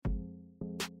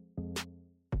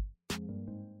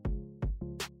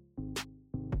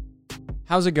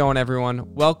How's it going,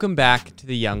 everyone? Welcome back to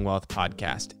the Young Wealth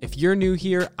Podcast. If you're new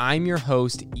here, I'm your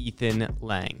host, Ethan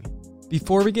Lang.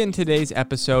 Before we get into today's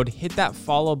episode, hit that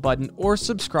follow button or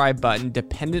subscribe button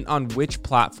dependent on which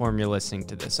platform you're listening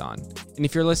to this on. And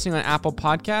if you're listening on Apple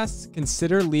Podcasts,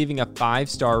 consider leaving a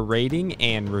 5-star rating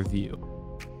and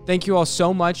review. Thank you all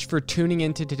so much for tuning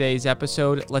into today's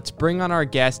episode. Let's bring on our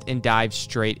guest and dive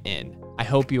straight in. I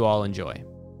hope you all enjoy.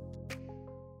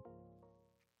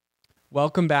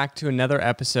 Welcome back to another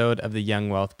episode of the Young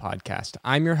Wealth Podcast.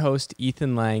 I'm your host,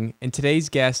 Ethan Lang, and today's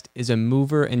guest is a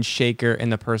mover and shaker in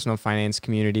the personal finance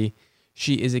community.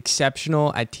 She is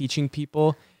exceptional at teaching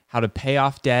people how to pay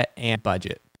off debt and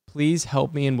budget. Please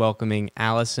help me in welcoming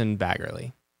Allison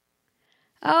Baggerly.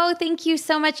 Oh, thank you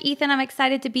so much, Ethan. I'm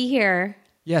excited to be here.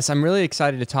 Yes, I'm really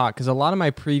excited to talk because a lot of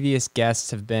my previous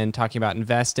guests have been talking about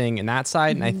investing and that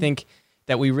side, and I think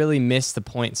that we really miss the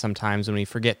point sometimes when we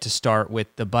forget to start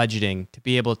with the budgeting to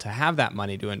be able to have that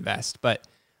money to invest. But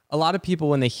a lot of people,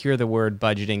 when they hear the word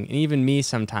budgeting, and even me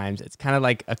sometimes, it's kind of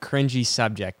like a cringy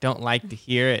subject. Don't like to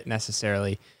hear it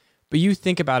necessarily. But you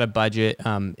think about a budget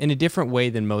in a different way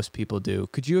than most people do.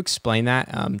 Could you explain that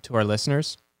to our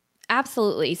listeners?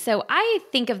 Absolutely. So I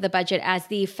think of the budget as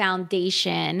the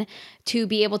foundation to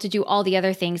be able to do all the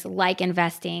other things like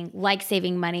investing, like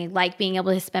saving money, like being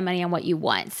able to spend money on what you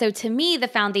want. So to me, the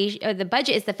foundation or the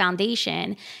budget is the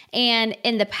foundation. And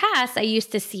in the past, I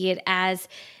used to see it as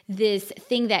this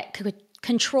thing that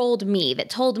controlled me, that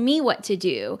told me what to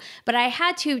do. But I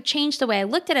had to change the way I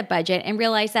looked at a budget and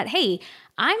realize that, hey,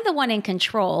 I'm the one in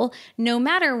control. No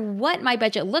matter what my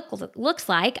budget looks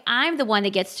like, I'm the one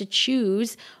that gets to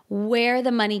choose where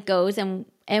the money goes and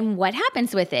what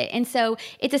happens with it. And so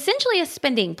it's essentially a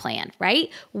spending plan, right?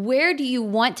 Where do you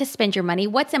want to spend your money?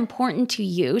 What's important to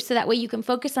you? So that way you can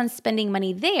focus on spending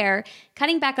money there,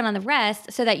 cutting back on the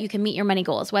rest so that you can meet your money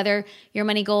goals. Whether your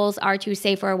money goals are to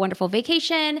save for a wonderful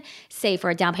vacation, save for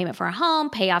a down payment for a home,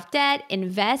 pay off debt,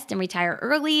 invest and retire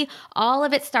early, all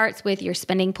of it starts with your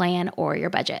spending plan or your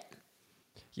budget.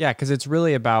 Yeah, because it's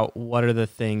really about what are the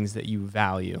things that you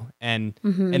value. And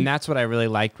that's what I really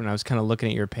liked when I was kind of looking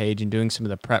at your page and doing some of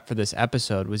the prep for this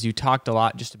episode was you talked a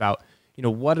lot just about,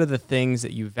 what are the things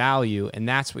that you value, and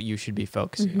that's what you should be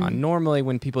focusing on. Normally,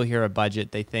 when people hear a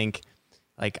budget, they think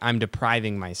like I'm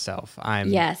depriving myself. I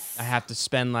have to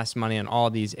spend less money on all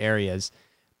these areas.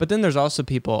 But then there's also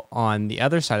people on the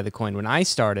other side of the coin. When I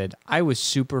started, I was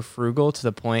super frugal to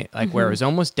the point like where it was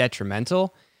almost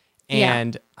detrimental.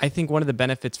 And I think one of the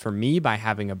benefits for me by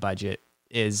having a budget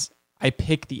is I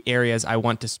pick the areas I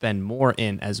want to spend more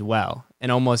in as well and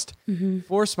almost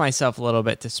force myself a little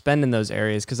bit to spend in those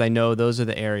areas because I know those are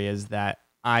the areas that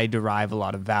I derive a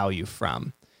lot of value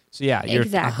from. So yeah, you're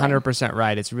 100%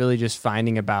 right. It's really just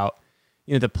finding about,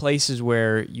 the places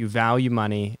where you value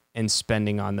money and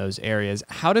spending on those areas.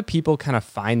 How do people kind of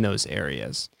find those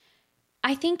areas?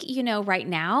 I think, right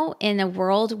now in the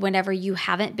world, whenever you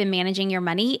haven't been managing your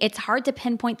money, it's hard to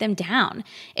pinpoint them down.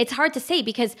 It's hard to say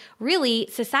because really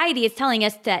society is telling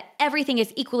us that everything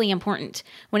is equally important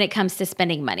when it comes to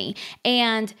spending money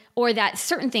or that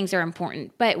certain things are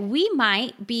important, but we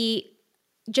might be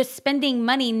just spending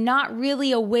money, not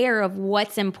really aware of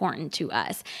what's important to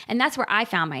us. And that's where I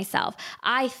found myself.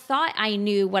 I thought I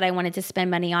knew what I wanted to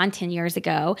spend money on 10 years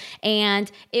ago, and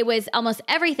it was almost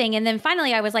everything. And then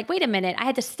finally I was like, wait a minute, I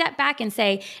had to step back and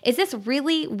say, is this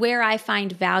really where I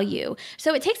find value?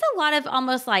 So it takes a lot of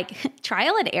almost like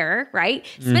trial and error, right?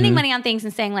 Spending money on things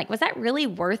and saying like, was that really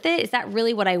worth it? Is that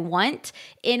really what I want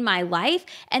in my life?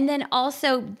 And then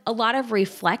also a lot of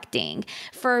reflecting.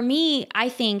 For me, I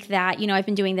think that, I've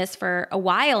been doing this for a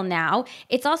while now,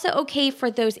 it's also okay for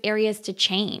those areas to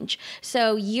change.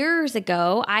 So years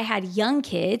ago, I had young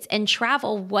kids and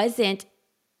travel wasn't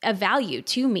a value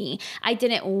to me. I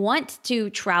didn't want to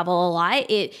travel a lot.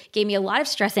 It gave me a lot of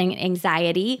stress and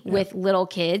anxiety with little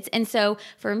kids. And so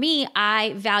for me,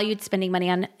 I valued spending money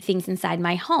on things inside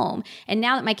my home. And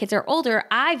now that my kids are older,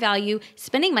 I value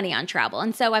spending money on travel.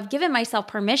 And so I've given myself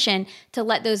permission to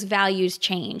let those values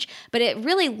change. But it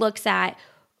really looks at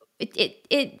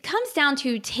It comes down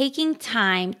to taking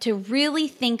time to really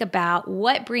think about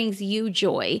what brings you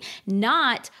joy,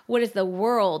 not what is the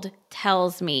world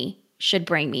tells me should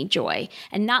bring me joy,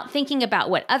 and not thinking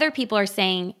about what other people are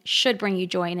saying should bring you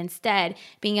joy, and instead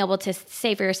being able to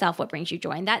say for yourself what brings you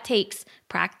joy. And that takes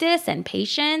practice and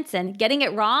patience and getting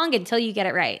it wrong until you get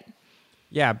it right.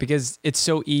 Yeah, because it's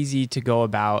so easy to go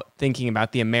about thinking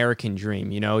about the American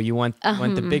dream. You want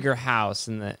the bigger house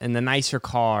and the nicer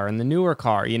car and the newer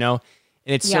car. And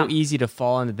it's so easy to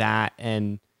fall into that.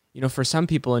 And for some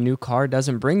people, a new car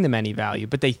doesn't bring them any value,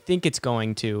 but they think it's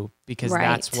going to because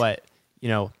that's what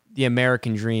the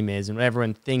American dream is and what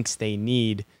everyone thinks they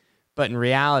need. But in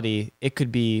reality, it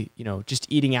could be, just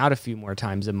eating out a few more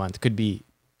times a month could be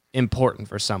important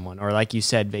for someone, or like you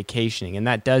said, vacationing, and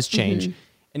that does change. Mm-hmm.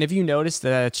 And if you notice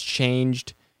that it's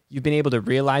changed, you've been able to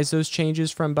realize those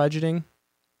changes from budgeting?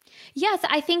 Yes,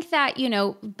 I think that,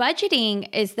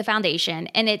 budgeting is the foundation,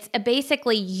 and it's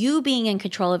basically you being in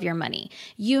control of your money,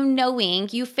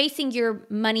 you facing your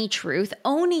money truth,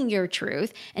 owning your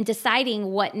truth, and deciding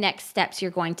what next steps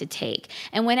you're going to take.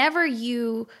 And whenever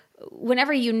you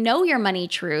know your money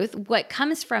truth, what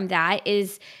comes from that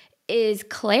is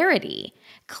clarity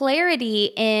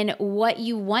in what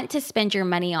you want to spend your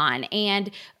money on, and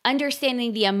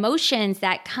understanding the emotions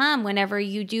that come whenever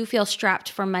you do feel strapped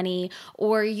for money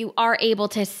or you are able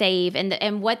to save,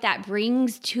 and what that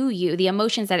brings to you, the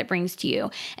emotions that it brings to you.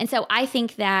 And so I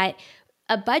think that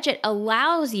a budget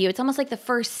allows you, it's almost like the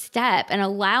first step in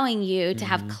allowing you to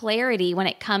have clarity when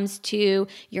it comes to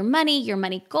your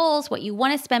money goals, what you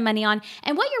want to spend money on,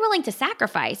 and what you're willing to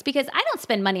sacrifice. Because I don't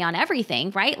spend money on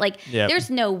everything, right? There's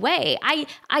no way.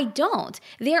 I don't.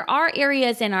 There are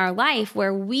areas in our life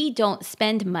where we don't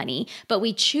spend money, but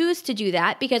we choose to do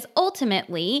that because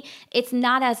ultimately it's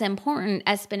not as important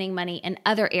as spending money in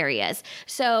other areas.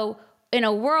 So in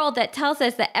a world that tells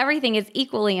us that everything is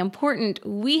equally important,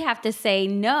 we have to say,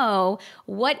 no,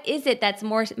 what is it that's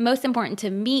most important to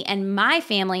me and my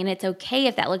family? And it's okay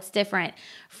if that looks different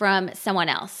from someone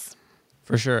else.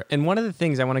 For sure. And one of the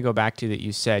things I want to go back to that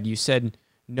you said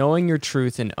knowing your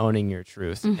truth and owning your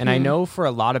truth. Mm-hmm. And I know for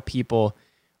a lot of people,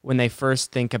 when they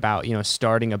first think about,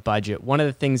 starting a budget, one of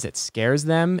the things that scares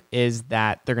them is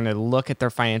that they're going to look at their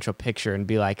financial picture and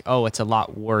be like, oh, it's a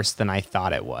lot worse than I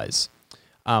thought it was.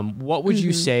 What would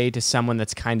you say to someone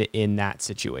that's kind of in that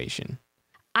situation?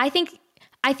 I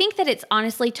think that it's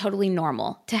honestly totally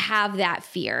normal to have that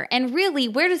fear. And really,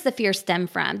 where does the fear stem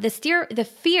from? The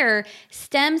fear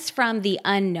stems from the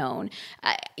unknown.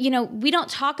 We don't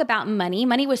talk about money.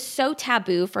 Money was so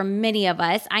taboo for many of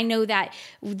us. I know that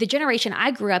the generation I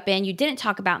grew up in, you didn't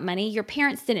talk about money. Your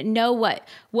parents didn't know what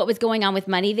was going on with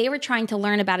money. They were trying to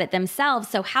learn about it themselves.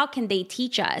 So how can they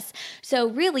teach us? So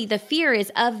really, the fear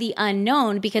is of the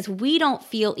unknown because we don't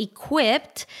feel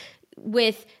equipped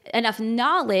with enough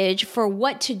knowledge for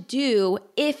what to do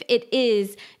if it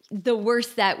is the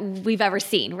worst that we've ever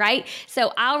seen, right?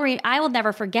 So I will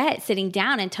never forget sitting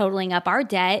down and totaling up our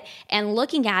debt and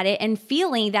looking at it and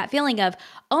feeling that feeling of,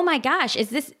 oh my gosh,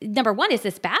 number one, is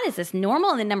this bad? Is this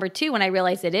normal? And then number two, when I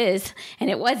realized it is, and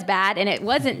it was bad and it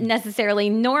wasn't necessarily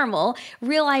normal,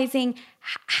 realizing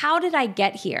how did I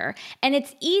get here? And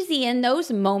it's easy in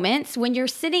those moments when you're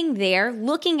sitting there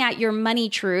looking at your money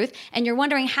truth and you're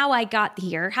wondering how I got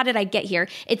here, how did I get here?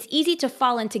 It's easy to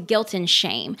fall into guilt and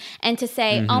shame and to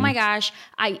say, oh my gosh,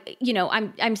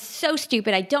 I'm so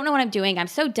stupid. I don't know what I'm doing. I'm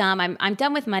so dumb. I'm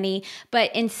done with money.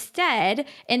 But instead,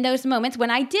 in those moments when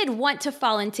I did want to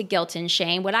fall into guilt and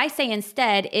shame, what I say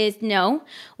instead is, no,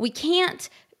 we can't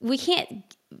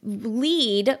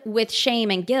lead with shame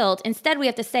and guilt. Instead, we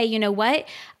have to say, you know what?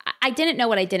 I didn't know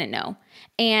what I didn't know.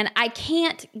 And I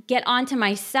can't get onto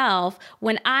myself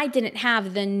when I didn't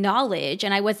have the knowledge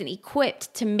and I wasn't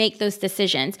equipped to make those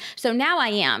decisions. So now I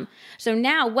am. So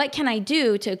now what can I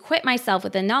do to equip myself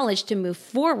with the knowledge to move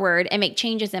forward and make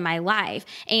changes in my life?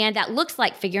 And that looks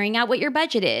like figuring out what your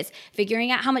budget is,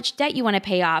 figuring out how much debt you want to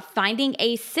pay off, finding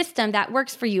a system that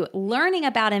works for you, learning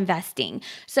about investing.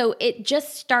 So it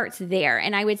just starts there.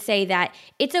 And I would say that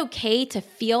it's okay to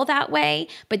feel that way,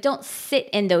 but don't sit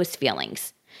in those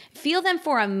feelings. Feel them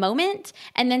for a moment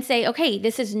and then say, okay,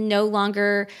 this is no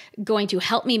longer going to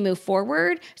help me move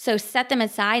forward. So set them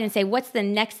aside and say, what's the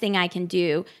next thing I can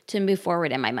do to move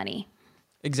forward in my money?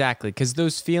 Exactly, because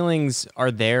those feelings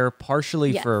are there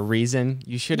partially for a reason.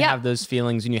 You should have those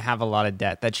feelings when you have a lot of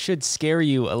debt. That should scare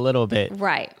you a little bit.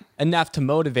 Right. Enough to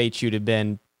motivate you to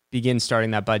then begin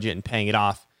starting that budget and paying it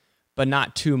off, but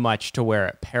not too much to where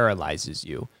it paralyzes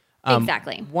you.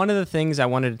 Exactly. One of the things I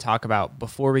wanted to talk about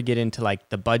before we get into like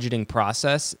the budgeting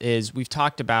process is we've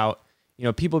talked about,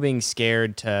 people being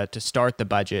scared to start the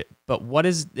budget, but what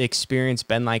has the experience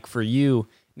been like for you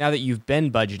now that you've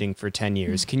been budgeting for 10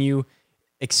 years? Can you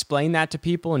explain that to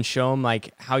people and show them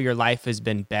like how your life has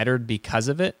been bettered because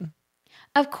of it?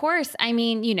 Of course. I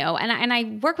mean, and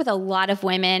I work with a lot of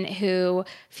women who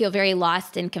feel very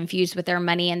lost and confused with their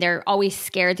money, and they're always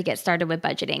scared to get started with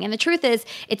budgeting. And the truth is,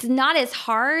 it's not as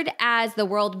hard as the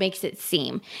world makes it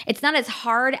seem. It's not as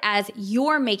hard as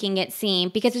you're making it seem,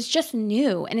 because it's just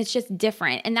new and it's just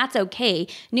different. And that's okay.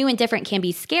 New and different can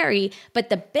be scary, but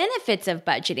the benefits of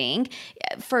budgeting,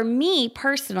 for me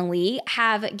personally,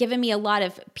 have given me a lot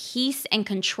of peace and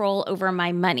control over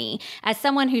my money. As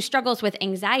someone who struggles with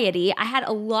anxiety, I had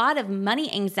a lot of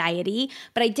money anxiety,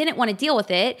 but I didn't want to deal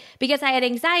with it because I had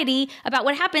anxiety about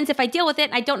what happens if I deal with it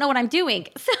and I don't know what I'm doing.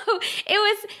 So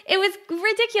it was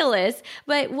ridiculous.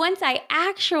 But once I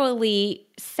actually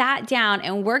sat down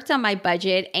and worked on my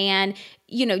budget and,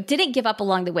 didn't give up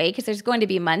along the way, because there's going to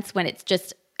be months when it's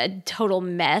just a total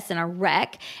mess and a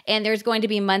wreck. And there's going to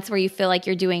be months where you feel like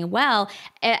you're doing well.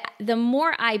 The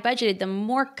more I budgeted, the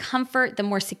more comfort, the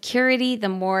more security, the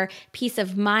more peace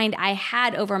of mind I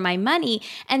had over my money.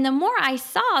 And the more I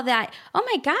saw that, oh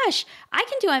my gosh, I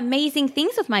can do amazing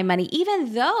things with my money.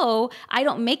 Even though I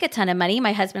don't make a ton of money,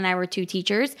 my husband and I were 2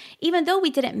 teachers, even though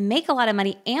we didn't make a lot of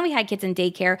money and we had kids in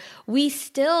daycare, we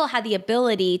still had the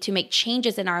ability to make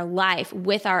changes in our life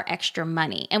with our extra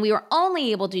money. And we were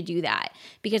only able to do that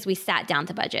because we sat down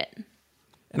to budget.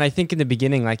 And I think in the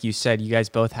beginning, like you said, you guys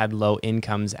both had low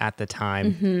incomes at the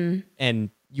time, and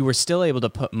you were still able to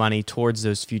put money towards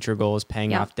those future goals,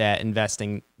 paying off debt,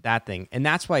 investing, that thing. And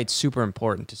that's why it's super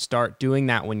important to start doing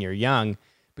that when you're young,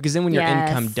 because then when your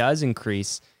income does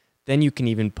increase, then you can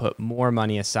even put more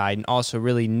money aside and also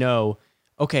really know,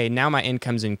 okay, now my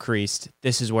income's increased.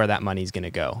 This is where that money's going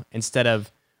to go. Instead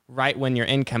of right when your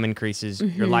income increases,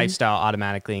 your lifestyle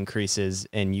automatically increases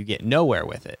and you get nowhere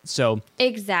with it. So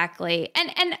exactly. And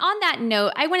on that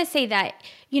note, I want to say that,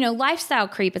 lifestyle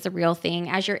creep is a real thing.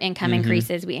 As your income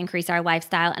increases, we increase our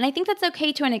lifestyle. And I think that's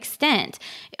okay to an extent.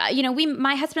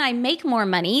 My husband and I make more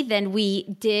money than we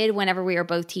did whenever we were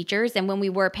both teachers and when we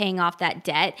were paying off that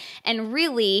debt. And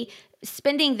really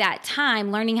spending that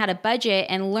time learning how to budget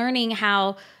and learning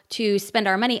how to spend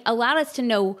our money allowed us to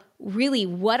know really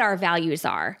what our values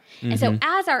are. And so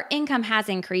as our income has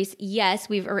increased, yes,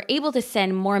 we were able to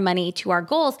send more money to our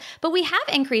goals, but we have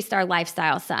increased our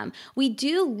lifestyle some. We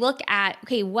do look at,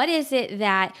 okay, what is it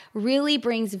that really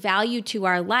brings value to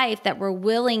our life that we're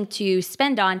willing to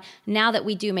spend on now that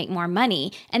we do make more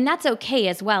money? And that's okay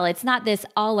as well. It's not this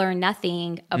all or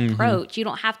nothing approach. You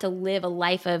don't have to live a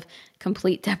life of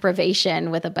complete deprivation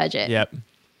with a budget. Yep.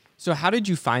 So how did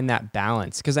you find that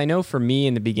balance? Because I know for me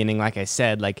in the beginning, like I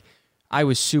said, like I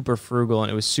was super frugal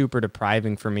and it was super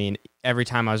depriving for me. And every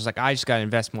time I was like, I just got to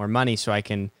invest more money so I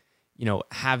can,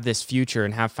 have this future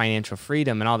and have financial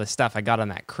freedom and all this stuff. I got on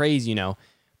that craze,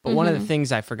 But one of the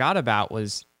things I forgot about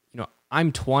was,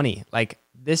 I'm 20. Like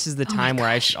this is the time where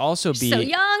I should also be so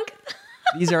young.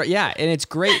 These are, and it's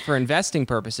great for investing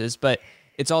purposes, but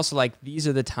it's also like these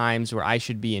are the times where I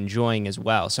should be enjoying as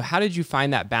well. So how did you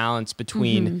find that balance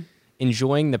between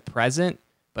enjoying the present,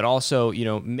 but also,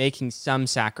 making some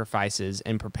sacrifices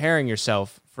and preparing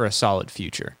yourself for a solid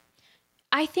future?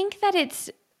 I think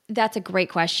that's a great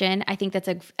question. I think that's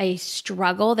a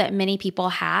struggle that many people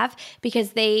have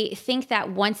because they think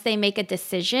that once they make a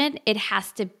decision, it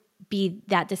has to be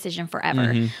that decision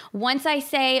forever. Once I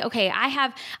say, okay, I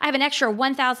have an extra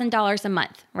 $1,000 a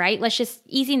month, right? Let's just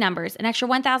easy numbers, an extra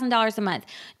 $1,000 a month.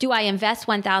 Do I invest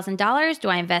 $1,000? Do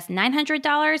I invest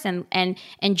 $900 and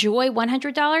enjoy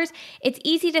 $100? It's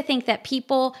easy to think that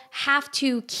people have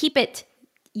to keep it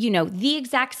the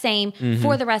exact same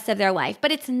for the rest of their life.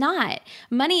 But it's not.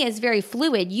 Money is very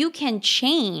fluid. You can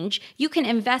change. You can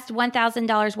invest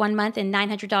 $1,000 one month and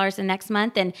 $900 the next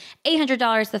month and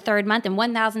 $800 the third month and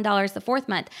 $1,000 the fourth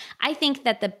month. I think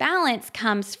that the balance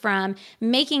comes from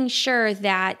making sure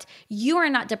that you are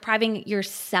not depriving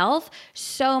yourself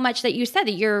so much that you said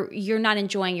that you're not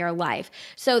enjoying your life.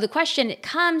 So the question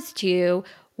comes to,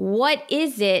 what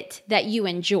is it that you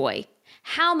enjoy?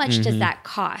 How much does that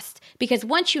cost? Because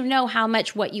once you know how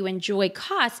much what you enjoy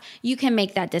costs, you can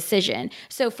make that decision.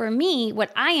 So for me,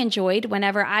 what I enjoyed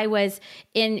whenever I was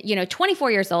in, 24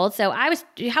 years old. So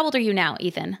how old are you now,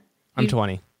 Ethan? I'm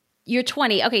 20. You're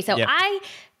 20. Okay. So I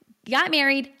got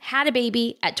married, had a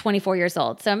baby at 24 years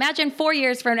old. So imagine 4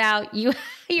 years from now, you're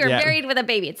married with a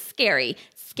baby. It's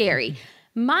scary.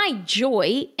 My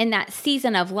joy in that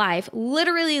season of life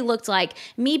literally looked like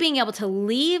me being able to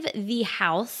leave the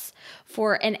house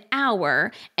for an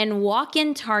hour and walk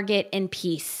in Target in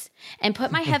peace and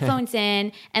put my headphones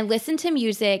in and listen to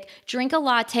music, drink a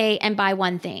latte, and buy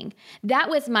one thing. That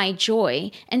was my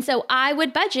joy. And so I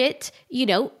would budget,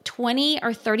 $20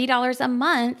 or $30 a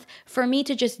month for me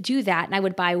to just do that. And I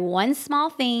would buy one small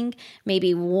thing,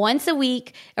 maybe once a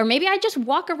week, or maybe I just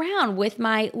walk around with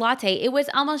my latte. It was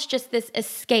almost just this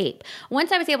escape.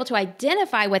 Once I was able to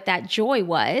identify what that joy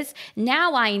was,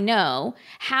 now I know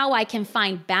how I can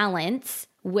find balance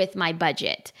with my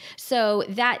budget. So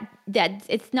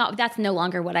that's no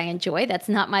longer what I enjoy. That's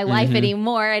not my life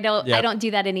anymore. I don't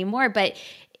do that anymore. But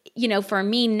for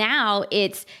me now,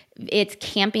 it's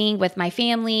camping with my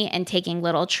family and taking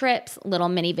little trips, little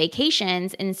mini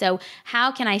vacations. And so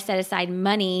how can I set aside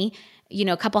money,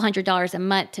 a couple $100s a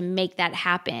month to make that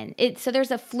happen? So there's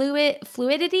a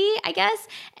fluidity, I guess.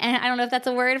 And I don't know if that's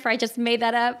a word, if I just made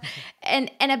that up,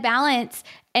 and a balance.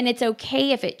 And it's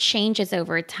okay if it changes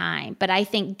over time. But I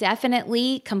think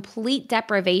definitely complete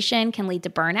deprivation can lead to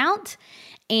burnout.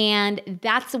 And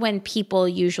that's when people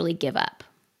usually give up.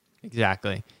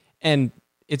 Exactly. And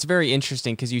it's very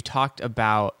interesting because you talked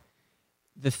about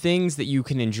the things that you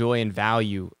can enjoy and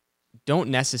value don't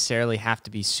necessarily have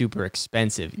to be super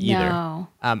expensive either. No.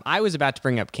 I was about to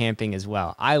bring up camping as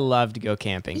well. I love to go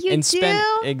camping. You do?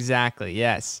 Exactly,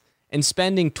 yes. And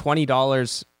spending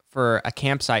 $20 for a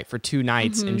campsite for 2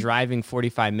 nights and driving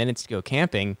 45 minutes to go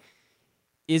camping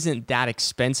isn't that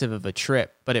expensive of a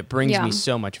trip, but it brings me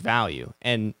so much value.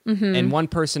 And one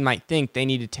person might think they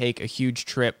need to take a huge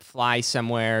trip, fly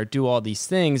somewhere, do all these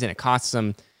things, and it costs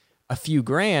them a few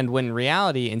grand, when in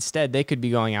reality, instead, they could be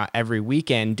going out every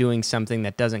weekend doing something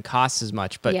that doesn't cost as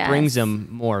much, but brings them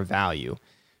more value.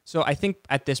 So I think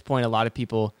at this point, a lot of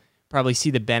people probably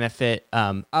see the benefit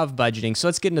of budgeting. So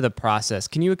let's get into the process.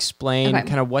 Can you explain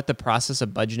kind of what the process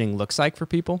of budgeting looks like for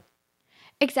people?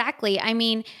 Exactly. I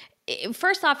mean,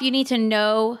 first off, you need to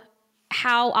know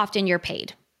how often you're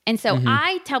paid. And so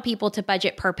I tell people to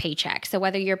budget per paycheck. So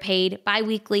whether you're paid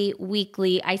biweekly,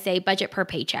 weekly, I say budget per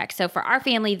paycheck. So for our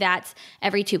family, that's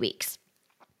every 2 weeks,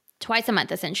 twice a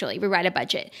month, essentially. We write a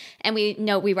budget, and we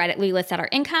list out our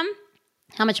income.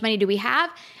 How much money do we have?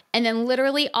 And then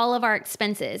literally all of our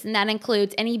expenses. And that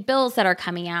includes any bills that are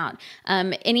coming out,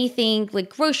 anything like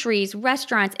groceries,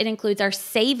 restaurants. It includes our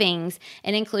savings.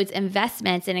 It includes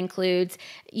investments. It includes,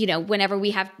 whenever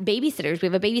we have babysitters, we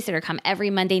have a babysitter come every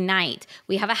Monday night.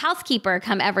 We have a housekeeper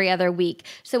come every other week.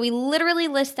 So we literally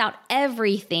list out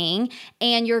everything.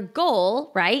 And your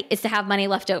goal, right, is to have money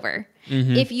left over.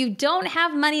 If you don't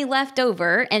have money left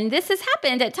over, and this has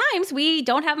happened at times, we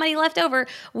don't have money left over,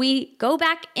 we go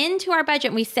back into our budget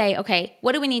and we say, okay,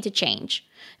 what do we need to change?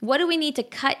 What do we need to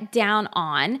cut down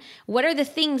on? What are the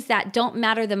things that don't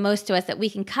matter the most to us that we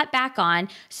can cut back on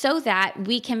so that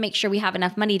we can make sure we have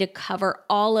enough money to cover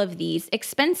all of these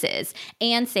expenses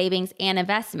and savings and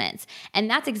investments? And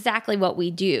that's exactly what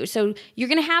we do. So you're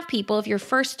going to have people, if you're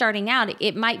first starting out,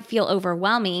 it might feel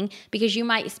overwhelming because you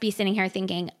might be sitting here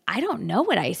thinking, I don't know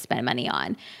what I spend money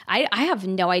on. I have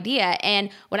no idea.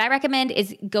 And what I recommend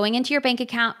is going into your bank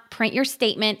account, print your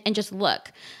statement, and just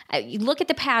look. Look at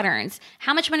the patterns.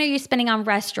 How much money are you spending on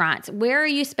restaurants? Where are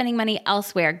you spending money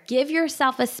elsewhere? Give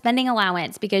yourself a spending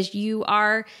allowance because you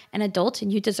are an adult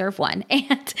and you deserve one.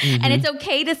 And it's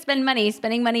okay to spend money.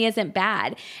 Spending money isn't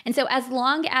bad. And so as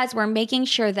long as we're making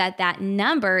sure that that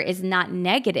number is not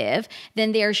negative,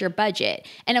 then there's your budget.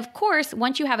 And of course,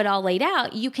 once you have it all laid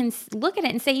out, you can look at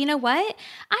it and say, you know what?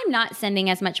 I'm not sending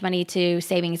as much money to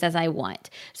savings as I want.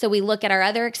 So we look at our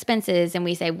other expenses and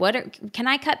we say, can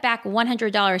I cut back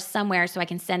 $100 somewhere so I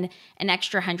can send an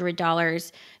extra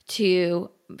 $100 to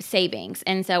savings?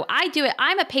 And so I do it.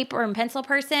 I'm a paper and pencil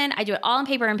person. I do it all on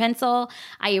paper and pencil.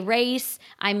 I erase,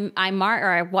 I mark,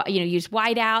 or I use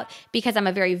whiteout because I'm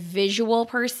a very visual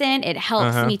person. It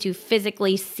helps me to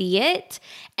physically see it,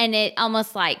 and it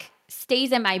almost like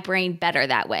stays in my brain better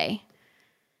that way.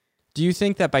 Do you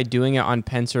think that by doing it on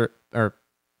pencil or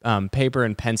paper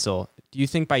and pencil, do you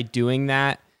think by doing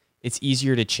that it's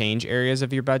easier to change areas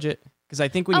of your budget? Because I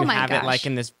think when you have it like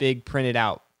in this big printed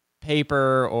out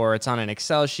paper or it's on an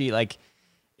Excel sheet, like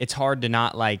it's hard to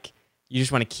not like, you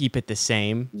just want to keep it the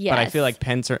same. Yes. But I feel like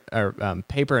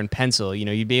paper and pencil,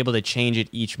 you'd be able to change it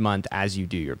each month as you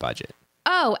do your budget.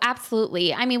 Oh,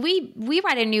 absolutely. I mean, we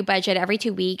write a new budget every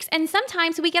 2 weeks, and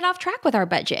sometimes we get off track with our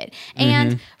budget.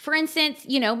 And for instance,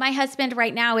 my husband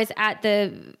right now is at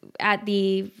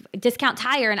the discount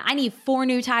tire, and I need 4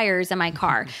 new tires in my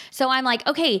car. So I'm like,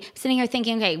 okay, sitting here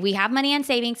thinking, okay, we have money in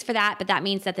savings for that, but that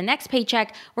means that the next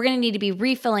paycheck, we're going to need to be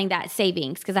refilling that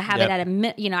savings because I have it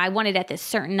at I want it at this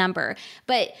certain number.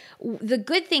 But the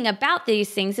good thing about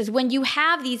these things is when you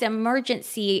have these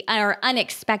emergency or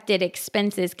unexpected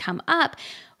expenses come up,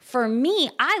 For me,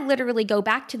 I literally go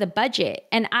back to the budget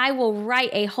and I will write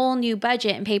a whole new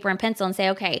budget in paper and pencil and say,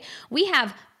 okay, we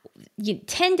have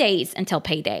 10 days until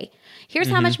payday. Here's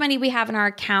how much money we have in our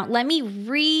account. Let me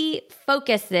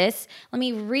refocus this. Let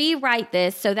me rewrite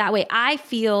this so that way I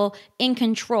feel in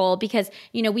control, because,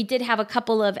 we did have a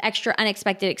couple of extra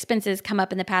unexpected expenses come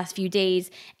up in the past few days,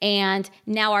 and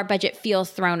now our budget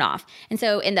feels thrown off. And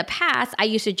so in the past, I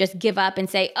used to just give up and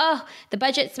say, oh, the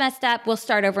budget's messed up. We'll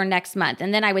start over next month.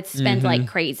 And then I would spend like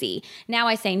crazy. Now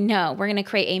I say, no, we're going to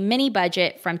create a mini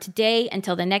budget from today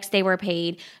until the next day we're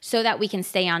paid so that we can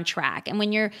stay on track. And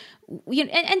when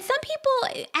and some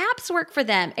people, apps work for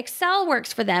them, Excel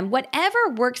works for them, whatever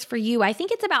works for you. I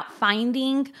think it's about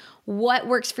finding what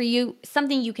works for you,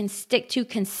 something you can stick to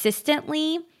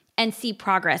consistently and see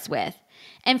progress with.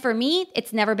 And for me,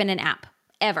 it's never been an app,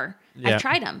 ever. Yep. I've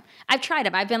tried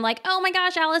them. I've been like, oh my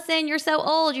gosh, Allison, you're so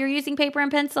old. You're using paper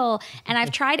and pencil. And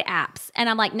I've tried apps and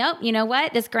I'm like, nope, you know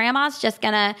what? This grandma's just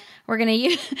we're going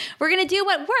to do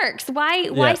what works.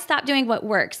 Why stop doing what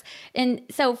works? And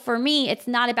so for me, it's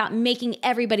not about making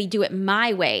everybody do it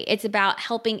my way. It's about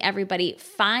helping everybody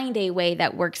find a way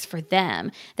that works for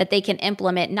them, that they can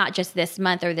implement not just this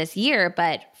month or this year,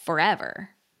 but forever.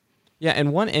 Yeah,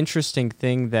 and one interesting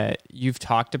thing that you've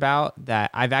talked about that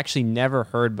I've actually never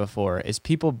heard before is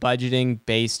people budgeting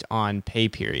based on pay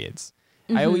periods.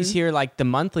 I always hear like the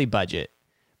monthly budget,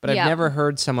 but I've never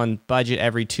heard someone budget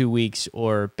every 2 weeks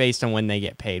or based on when they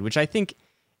get paid, which I think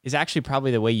is actually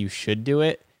probably the way you should do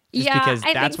it. Just because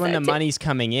that's when the money's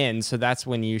coming in, so that's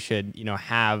when you should,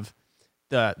 have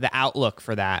the outlook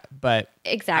for that. But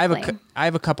exactly. I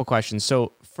have a couple questions.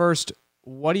 So first,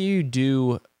 what do you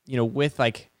do, with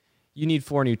like, you need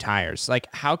 4 new tires. Like,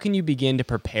 how can you begin to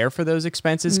prepare for those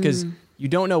expenses? Because you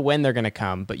don't know when they're going to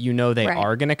come, but they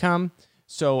are going to come.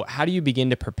 So how do you begin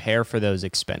to prepare for those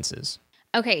expenses?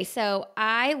 Okay, so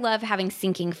I love having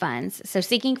sinking funds. So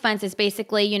sinking funds is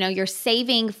basically, you're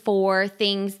saving for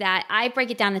things that I break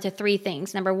it down into 3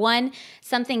 things. Number 1,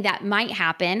 something that might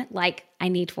happen, like I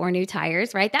need 4 new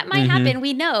tires, right? That might happen.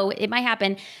 We know it might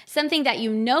happen. Something that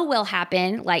will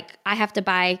happen, like I have to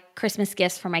buy Christmas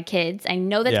gifts for my kids. I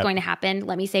know that's going to happen.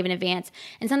 Let me save in advance.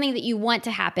 And something that you want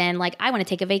to happen, like I want to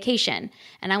take a vacation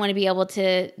and I want to be able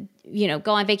to,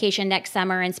 go on vacation next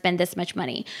summer and spend this much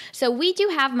money. So we do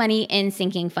have money in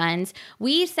sinking funds.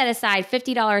 We set aside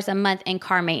 $50 a month in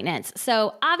car maintenance.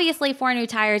 So obviously 4 new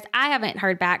tires, I haven't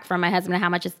heard back from my husband how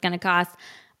much it's going to cost.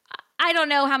 I don't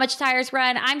know how much tires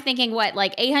run. I'm thinking like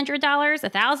 $800,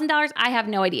 $1,000? I have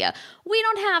no idea. We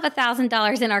don't have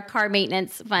 $1,000 in our car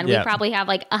maintenance fund. We probably have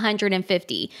like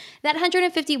 $150. That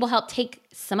 $150 will help take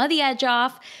some of the edge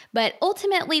off, but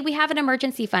ultimately we have an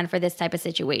emergency fund for this type of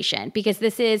situation because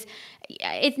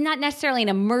it's not necessarily an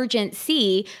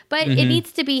emergency, but it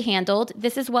needs to be handled.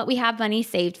 This is what we have money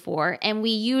saved for, and we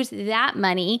use that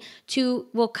money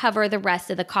will cover the rest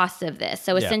of the costs of this.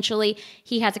 So essentially,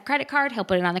 he has a credit card. He'll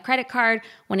put it on the credit card.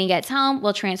 When he gets home,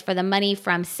 we'll transfer the money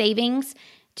from savings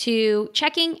to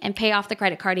checking and pay off the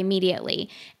credit card immediately.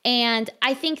 And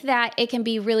I think that it can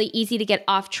be really easy to get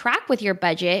off track with your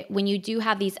budget when you do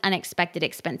have these unexpected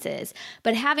expenses.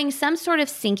 But having some sort of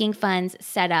sinking funds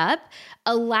set up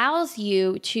allows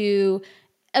you to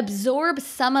absorb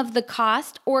some of the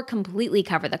cost or completely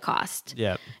cover the cost.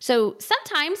 Yeah. So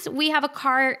sometimes we have a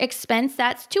car expense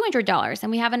that's $200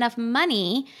 and we have enough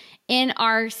money in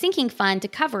our sinking fund to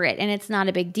cover it, and it's not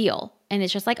a big deal. And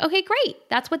it's just like, okay, great.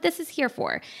 That's what this is here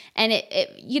for. And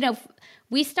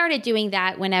we started doing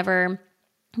that whenever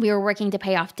we were working to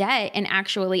pay off debt. And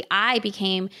actually, I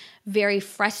became very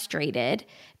frustrated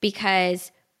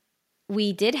because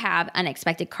we did have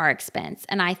unexpected car expense.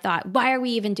 And I thought, why are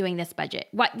we even doing this budget?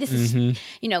 This is,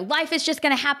 life is just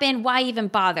going to happen. Why even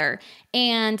bother?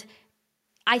 And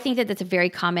I think that that's a very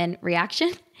common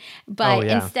reaction. But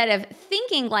instead of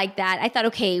thinking like that, I thought,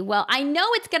 okay, well, I know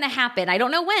it's going to happen. I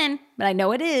don't know when, but I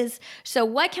know it is. So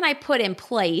what can I put in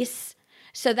place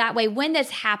so that way when this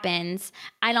happens,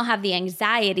 I don't have the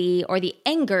anxiety or the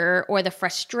anger or the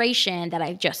frustration that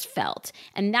I've just felt.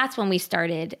 And that's when we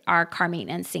started our car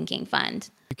maintenance sinking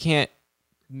fund. You can't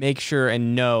make sure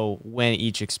and know when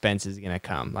each expense is going to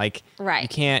come. Like, right.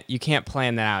 You can't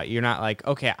plan that out. You're not like,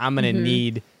 okay, I'm going to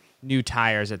need new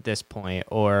tires at this point,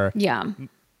 or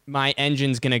my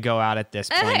engine's going to go out at this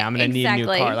point. I'm going to need a new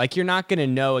car. Like, you're not going to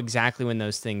know exactly when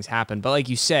those things happen. But like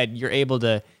you said, you're able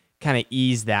to kind of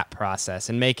ease that process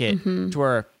and make it to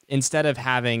where instead of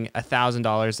having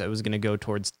 $1,000 that was going to go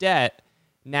towards debt,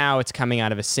 now it's coming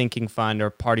out of a sinking fund or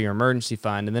part of your emergency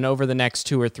fund. And then over the next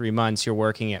 2 or 3 months, you're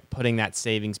working at putting that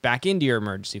savings back into your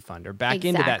emergency fund or back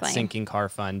into that sinking car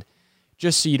fund,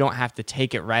 just so you don't have to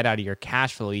take it right out of your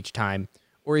cash flow each time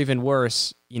or even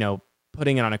worse,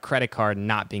 putting it on a credit card and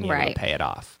not being able to pay it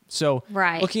off. So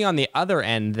looking on the other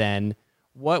end then,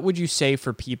 what would you say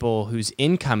for people whose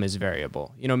income is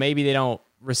variable? Maybe they don't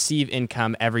receive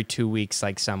income every 2 weeks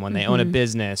like someone. They own a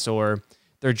business or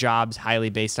their job's highly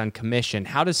based on commission.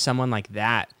 How does someone like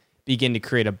that begin to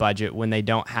create a budget when they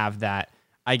don't have that,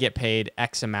 I get paid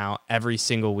X amount every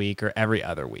single week or every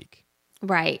other week?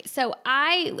 Right. So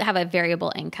I have a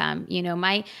variable income.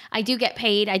 I do get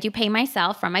paid. I do pay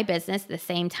myself from my business the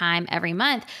same time every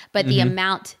month, but the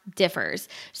amount differs.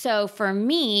 So for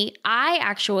me, I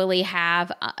actually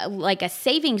have like a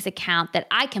savings account that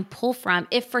I can pull from.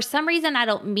 If for some reason I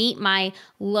don't meet my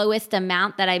lowest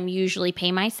amount that I'm usually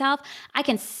pay myself, I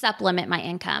can supplement my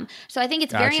income. So I think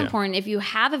it's very important if you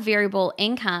have a variable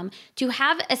income to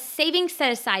have a savings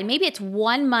set aside. Maybe it's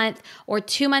 1 month or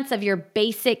 2 months of your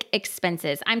basic expenses.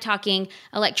 I'm talking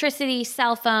electricity,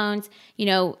 cell phones,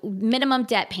 minimum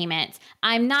debt payments.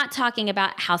 I'm not talking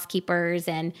about housekeepers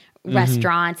and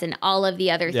restaurants and all of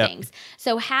the other things.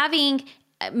 So having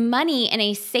money in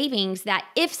a savings that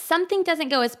if something doesn't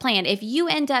go as planned, if you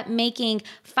end up making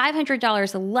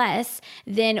 $500 less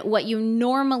than what you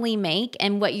normally make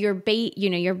and what your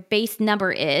base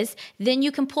number is, then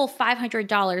you can pull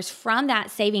 $500 from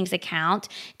that savings account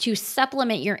to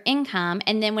supplement your income.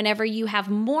 And then whenever you have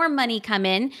more money come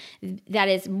in that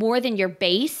is more than your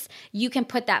base, you can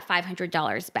put that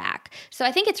 $500 back. So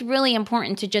I think it's really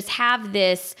important to just have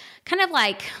this kind of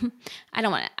like,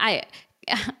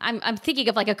 I'm thinking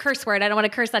of like a curse word. I don't want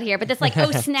to curse out here, but this like,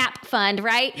 snap fund,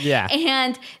 right? Yeah.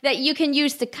 And that you can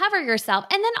use to cover yourself.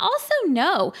 And then also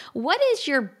know what is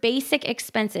your basic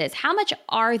expenses? How much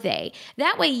are they?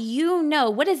 That way,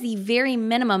 what is the very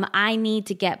minimum I need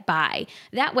to get by.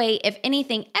 That way, if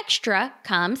anything extra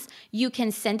comes, you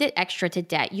can send it extra to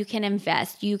debt. You can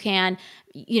invest. You can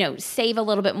save a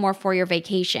little bit more for your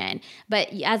vacation. But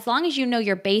as long as you know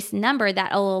your base number,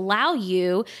 that'll allow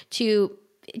you to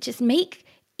just make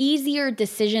easier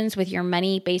decisions with your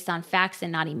money based on facts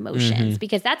and not emotions,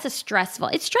 because it's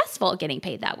stressful getting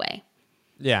paid that way.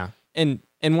 Yeah. And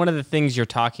one of the things you're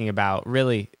talking about,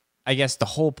 really, I guess the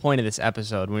whole point of this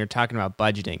episode when you're talking about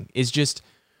budgeting is just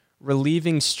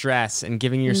relieving stress and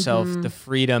giving yourself the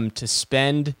freedom to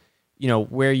spend,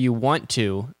 where you want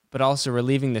to, but also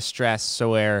relieving the stress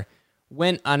so where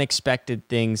when unexpected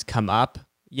things come up,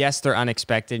 yes, they're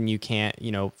unexpected and you can't,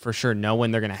 for sure know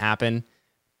when they're going to happen,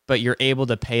 but you're able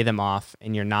to pay them off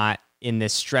and you're not in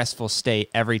this stressful state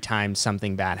every time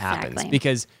something bad happens. Exactly.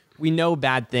 Because we know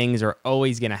bad things are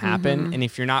always going to happen. And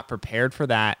if you're not prepared for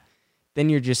that, then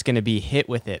you're just going to be hit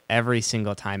with it every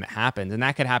single time it happens. And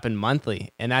that could happen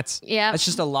monthly. And that's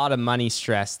just a lot of money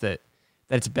stress that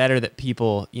it's better that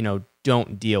people,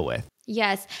 don't deal with.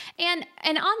 Yes. And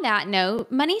on that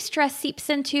note, money stress seeps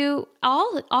into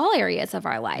all areas of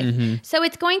our life. So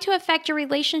it's going to affect your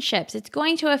relationships. It's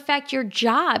going to affect your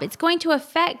job. It's going to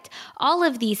affect all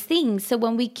of these things. So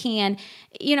when we can,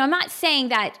 I'm not saying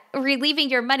that relieving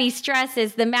your money stress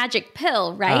is the magic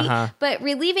pill, right? But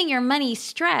relieving your money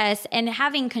stress and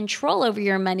having control over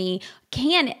your money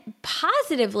can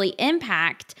positively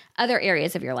impact other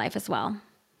areas of your life as well.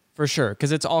 For sure,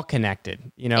 because it's all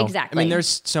connected, Exactly. I mean,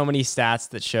 there's so many stats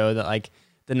that show that like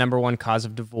the number one cause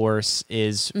of divorce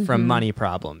is from money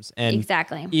problems. And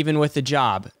exactly. Even with the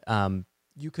job,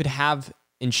 you could have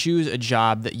and choose a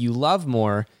job that you love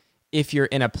more if you're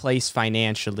in a place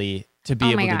financially to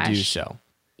be able to do so.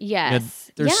 Yes.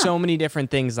 There's so many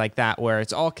different things like that where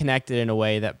it's all connected in a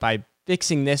way that by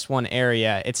fixing this one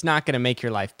area, it's not going to make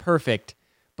your life perfect,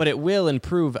 but it will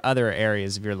improve other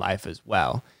areas of your life as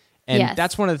well. And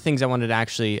that's one of the things I wanted to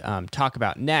actually talk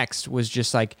about next was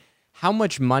just like how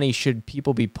much money should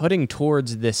people be putting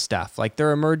towards this stuff, like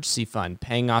their emergency fund,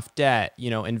 paying off debt,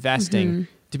 investing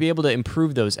to be able to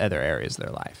improve those other areas of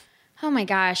their life. Oh my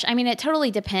gosh. I mean, it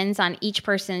totally depends on each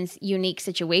person's unique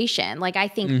situation. Like I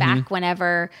think back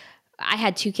whenever I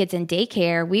had 2 kids in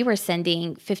daycare, we were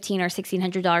sending $1,500 or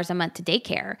 $1,600 a month to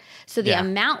daycare. So the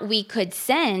amount we could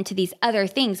send to these other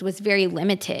things was very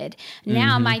limited.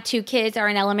 Now my 2 kids are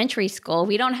in elementary school.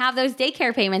 We don't have those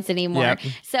daycare payments anymore.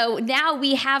 So now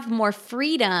we have more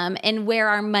freedom in where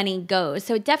our money goes.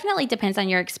 So it definitely depends on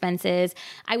your expenses.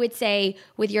 I would say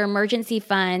with your emergency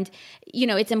fund,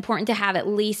 it's important to have at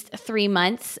least 3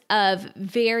 months of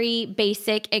very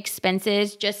basic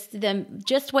expenses, just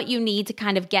what you need to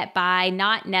kind of get by,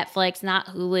 not Netflix, not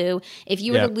Hulu. If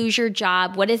you were to lose your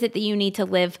job, what is it that you need to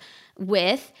live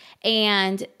with,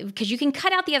 and because you can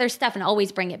cut out the other stuff and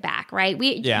always bring it back, right?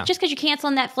 Just because you cancel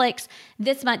Netflix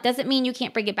this month doesn't mean you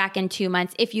can't bring it back in 2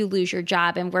 months if you lose your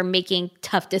job and we're making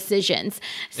tough decisions.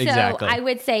 So Exactly. I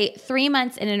would say 3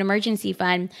 months in an emergency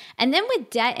fund. And then with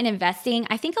debt and investing,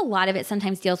 I think a lot of it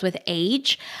sometimes deals with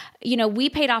age. We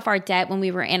paid off our debt when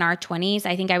we were in our 20s.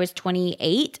 I think I was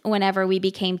 28 whenever we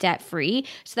became debt free.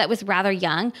 So that was rather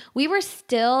young. We were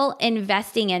still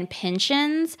investing in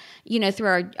pensions,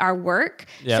 through our work.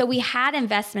 Yep. So we had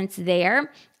investments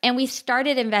there. And we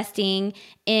started investing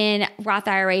in Roth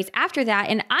IRAs after that.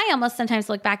 And I almost sometimes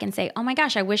look back and say, oh my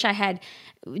gosh, I wish I had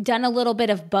done a little bit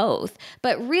of both.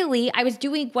 But really, I was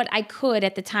doing what I could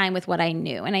at the time with what I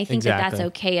knew. And I think that that's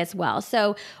okay as well.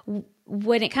 So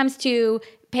when it comes to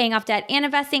paying off debt and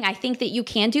investing, I think that you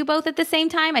can do both at the same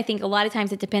time. I think a lot of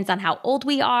times it depends on how old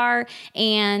we are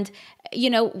and,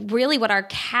 really what our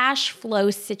cash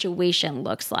flow situation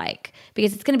looks like,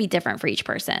 because it's going to be different for each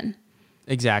person.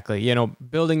 Exactly.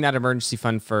 Building that emergency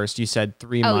fund first, you said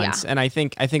 3 months. Yeah. And I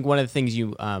think one of the things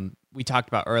we talked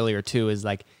about earlier too is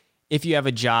like, if you have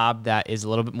a job that is a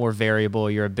little bit more variable,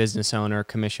 you're a business owner,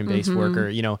 commission-based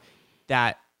worker,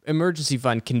 that emergency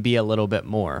fund can be a little bit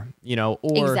more,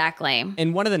 Exactly.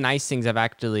 And one of the nice things I've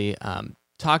actually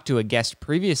talked to a guest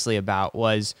previously about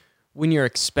was when your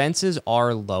expenses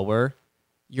are lower,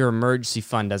 your emergency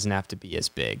fund doesn't have to be as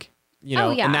big,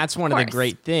 and that's one of the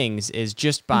great things is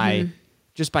just by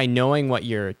knowing what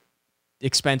your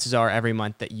expenses are every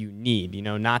month that you need,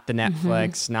 not the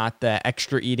Netflix, not the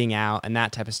extra eating out and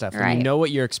that type of stuff. Right. When you know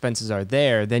what your expenses are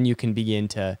there, then you can begin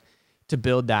to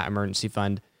build that emergency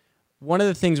fund. One of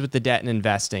the things with the debt and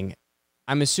investing,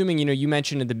 I'm assuming, you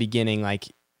mentioned at the beginning, like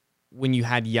when you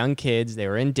had young kids, they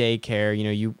were in daycare,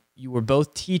 you were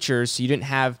both teachers, so you didn't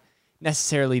have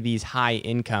necessarily these high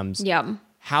incomes. Yep.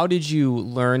 How did you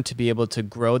learn to be able to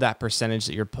grow that percentage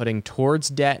that you're putting towards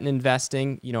debt and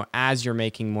investing, as you're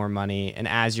making more money and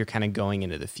as you're kind of going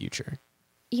into the future?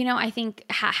 I think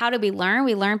how do we learn?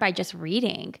 We learn by just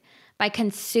reading, by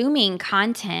consuming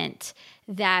content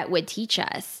that would teach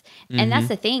us. And that's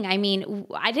the thing. I mean,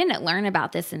 I didn't learn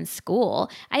about this in school.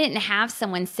 I didn't have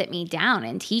someone sit me down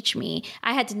and teach me.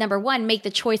 I had to, number one, make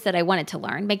the choice that I wanted to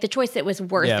learn, make the choice that was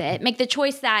worth it, make the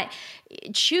choice that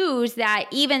choose that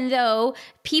even though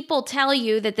people tell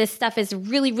you that this stuff is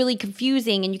really, really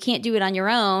confusing and you can't do it on your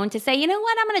own, to say, you know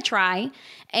what, I'm going to try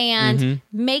and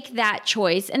make that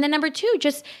choice. And then number two,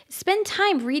 just spend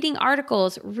time reading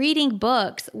articles, reading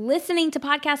books, listening to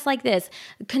podcasts like this,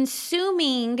 consuming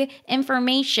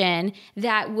information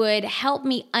that would help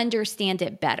me understand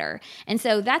it better. And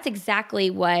so that's exactly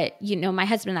what, my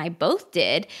husband and I both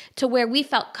did, to where we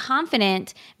felt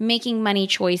confident making money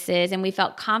choices and we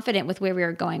felt confident with where we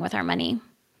were going with our money.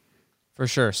 For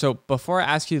sure. So before I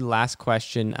ask you the last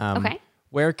question, Okay.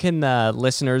 Where can the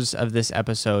listeners of this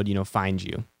episode, find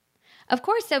you? Of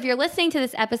course. So if you're listening to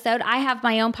this episode, I have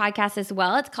my own podcast as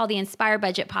well. It's called the Inspired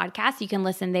Budget Podcast. You can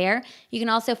listen there. You can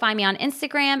also find me on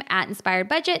Instagram at Inspired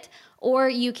Budget, or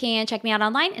you can check me out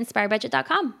online,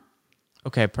 inspiredbudget.com.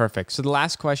 Okay, perfect. So the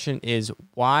last question is,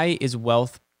 why is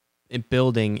wealth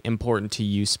building important to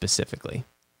you specifically?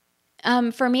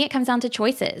 For me, it comes down to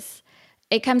choices.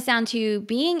 It comes down to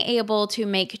being able to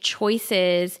make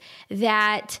choices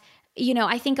that,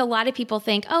 I think a lot of people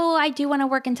think, oh, I do want to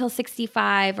work until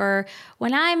 65, or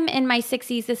when I'm in my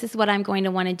 60s, this is what I'm going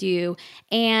to want to do.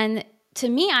 And to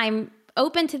me, I'm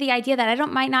open to the idea that I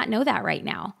might not know that right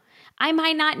now. I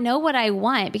might not know what I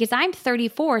want because I'm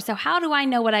 34. So how do I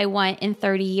know what I want in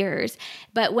 30 years?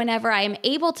 But whenever I am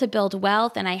able to build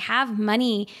wealth and I have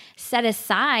money set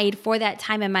aside for that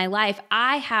time in my life,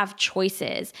 I have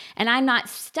choices. And I'm not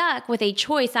stuck with a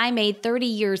choice I made 30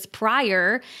 years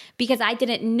prior because I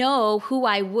didn't know who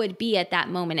I would be at that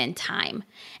moment in time.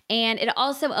 And it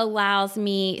also allows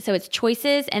me, so it's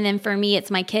choices. And then for me,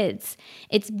 it's my kids.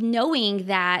 It's knowing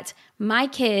that my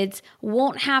kids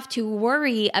won't have to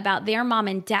worry about their mom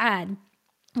and dad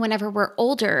whenever we're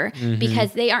older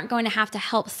because they aren't going to have to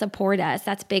help support us.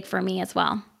 That's big for me as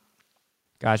well.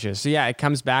 Gotcha. So yeah, it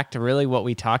comes back to really what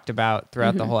we talked about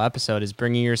throughout the whole episode is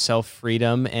bringing yourself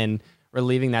freedom and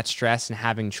relieving that stress and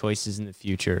having choices in the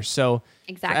future. So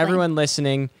exactly. For everyone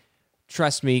listening,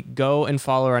 trust me, go and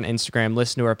follow her on Instagram,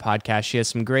 listen to her podcast. She has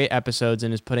some great episodes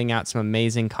and is putting out some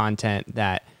amazing content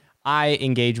that I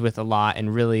engage with a lot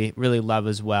and really, really love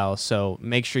as well. So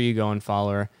make sure you go and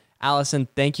follow her. Allison,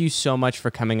 thank you so much for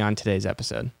coming on today's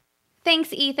episode.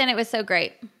 Thanks, Ethan. It was so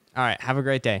great. All right. Have a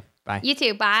great day. Bye. You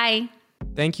too. Bye.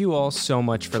 Thank you all so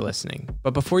much for listening.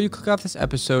 But before you click off this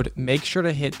episode, make sure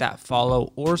to hit that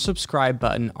follow or subscribe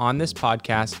button on this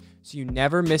podcast so you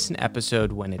never miss an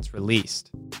episode when it's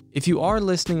released. If you are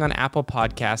listening on Apple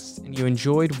Podcasts and you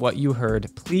enjoyed what you heard,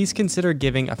 please consider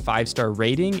giving a 5-star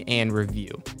rating and review.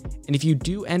 And if you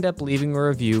do end up leaving a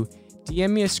review,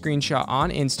 DM me a screenshot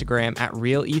on Instagram at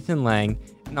RealEthanLang,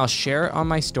 and I'll share it on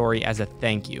my story as a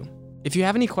thank you. If you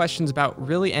have any questions about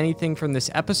really anything from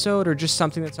this episode or just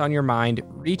something that's on your mind,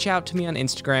 reach out to me on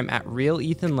Instagram at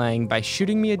RealEthanLang by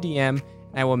shooting me a DM,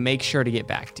 and I will make sure to get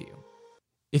back to you.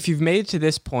 If you've made it to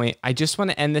this point, I just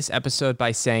want to end this episode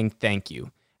by saying thank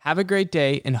you. Have a great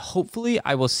day, and hopefully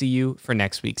I will see you for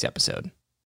next week's episode.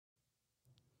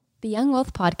 The Young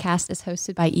Wealth Podcast is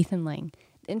hosted by Ethan Lang.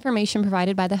 The information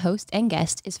provided by the host and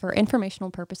guest is for informational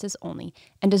purposes only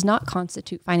and does not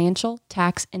constitute financial,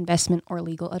 tax, investment, or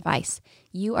legal advice.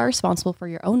 You are responsible for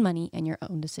your own money and your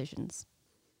own decisions.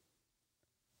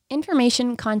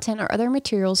 Information, content, or other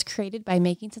materials created by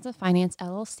Making Sense of Finance,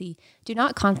 LLC do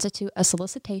not constitute a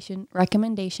solicitation,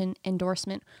 recommendation,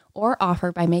 endorsement, or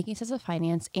offer by Making Sense of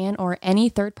Finance and or any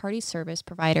third-party service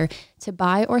provider to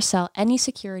buy or sell any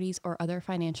securities or other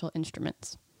financial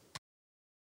instruments.